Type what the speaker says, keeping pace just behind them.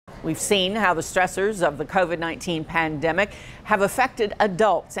We've seen how the stressors of the COVID-19 pandemic have affected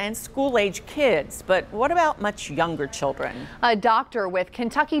adults and school-age kids. But what about much younger children? A doctor with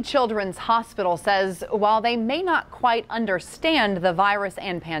Kentucky Children's Hospital says while they may not quite understand the virus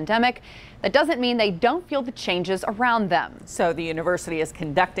and pandemic, that doesn't mean they don't feel the changes around them. So the university is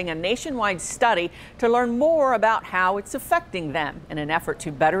conducting a nationwide study to learn more about how it's affecting them in an effort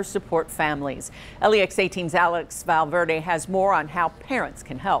to better support families. LEX 18's Alex Valverde has more on how parents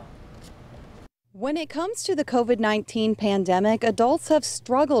can help. When it comes to the COVID-19 pandemic, adults have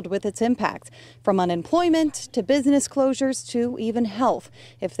struggled with its impact, from unemployment to business closures to even health,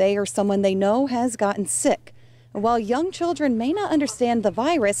 if they or someone they know has gotten sick. While young children may not understand the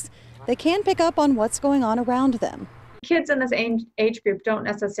virus, they can pick up on what's going on around them. Kids in this age group don't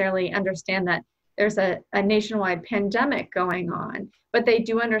necessarily understand that there's a nationwide pandemic going on, but they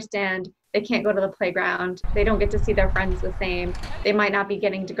do understand they can't go to the playground. They don't get to see their friends the same. They might not be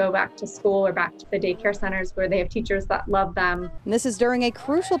getting to go back to school or back to the daycare centers where they have teachers that love them. And this is during a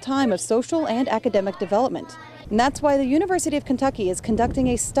crucial time of social and academic development. And that's why the University of Kentucky is conducting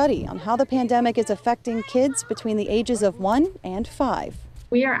a study on how the pandemic is affecting kids between the ages of 1 and 5.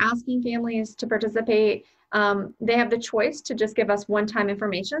 We are asking families to participate. They have the choice to just give us one-time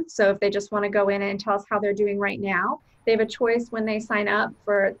information. So if they just want to go in and tell us how they're doing right now, they have a choice when they sign up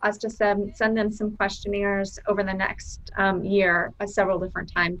for us to send them some questionnaires over the next year at several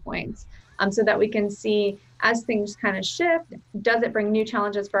different time points, so that we can see as things kind of shift, does it bring new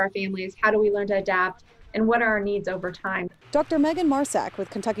challenges for our families? How do we learn to adapt? And what are our needs over time? Dr. Megan Marsack with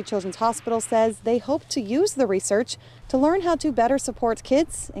Kentucky Children's Hospital says they hope to use the research to learn how to better support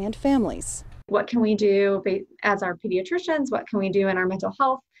kids and families. What can we do as our pediatricians? What can we do in our mental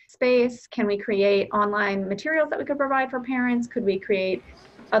health space? Can we create online materials that we could provide for parents? Could we create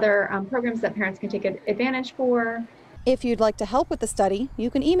other programs that parents can take advantage for? If you'd like to help with the study, you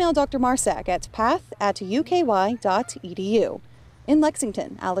can email Dr. Marsack at path@uky.edu. In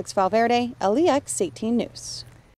Lexington, Alex Valverde, LEX 18 News.